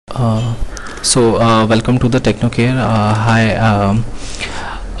Welcome to the Technocare. Hi,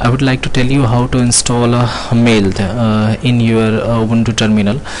 I would like to tell you how to install a meld in your Ubuntu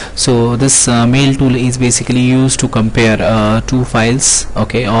terminal. So this meld tool is basically used to compare two files,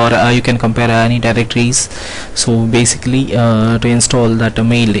 okay, or you can compare any directories. So basically to install that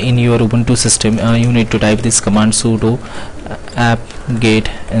meld in your Ubuntu system, you need to type this command sudo apt-get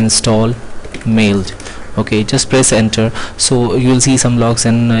install meld. Okay, just press enter. So you will see some logs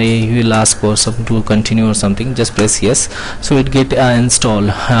and you will ask for some to continue or something. Just press yes. So it get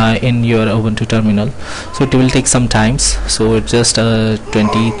installed in your Ubuntu terminal. So it will take some times. So it just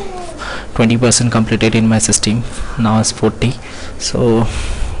 20% completed in my system. Now it's 40. So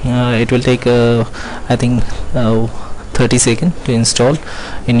it will take I think 30 seconds to install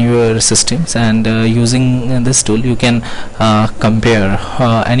in your systems, and using this tool you can compare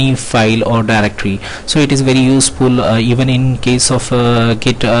any file or directory. So it is very useful even in case of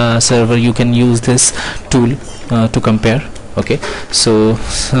Git server. You can use this tool to compare. Okay, so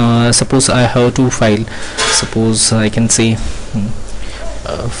suppose I have two file. Suppose I can say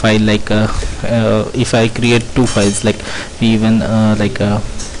file like if I create two files like even like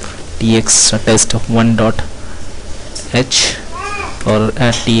tx test1.h or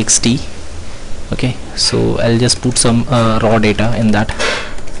at txt. Okay, so I'll just put some raw data in that.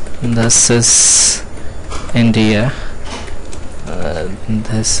 This is India,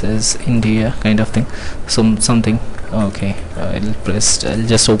 this is India kind of thing, something. Okay, I'll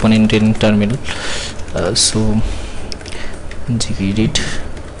just open it in terminal. So gedit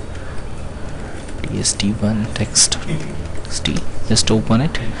tst1 text just open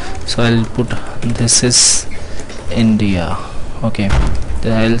it. So I'll put this is India. Okay,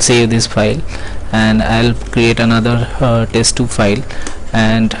 then I'll save this file and I'll create another test2 file,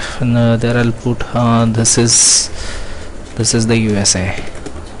 and there I'll put this is the US.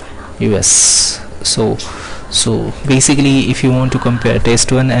 So basically if you want to compare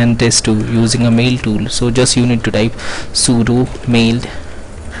test1 and test2 using a meld tool, so just you need to type sudo meld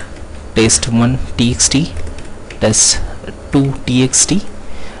test1 txt test2 txt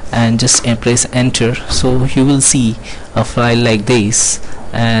and just press enter. So you will see a file like this,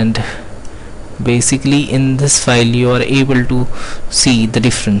 and basically in this file you are able to see the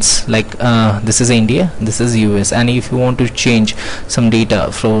difference, like this is India, this is US, and if you want to change some data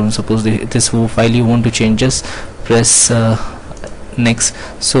from, suppose this file you want to change, just press next.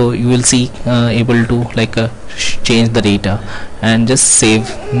 So you will see able to like change the data, and just save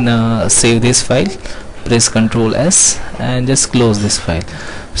this file, press Ctrl S and just close this file.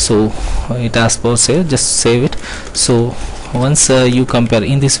 So it asks for save, just save it. So once you compare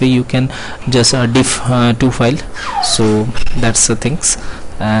in this way, you can just diff two file. So that's the things,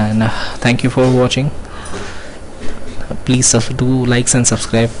 and thank you for watching. Please do likes and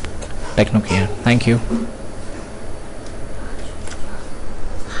subscribe Technocare. Thank you.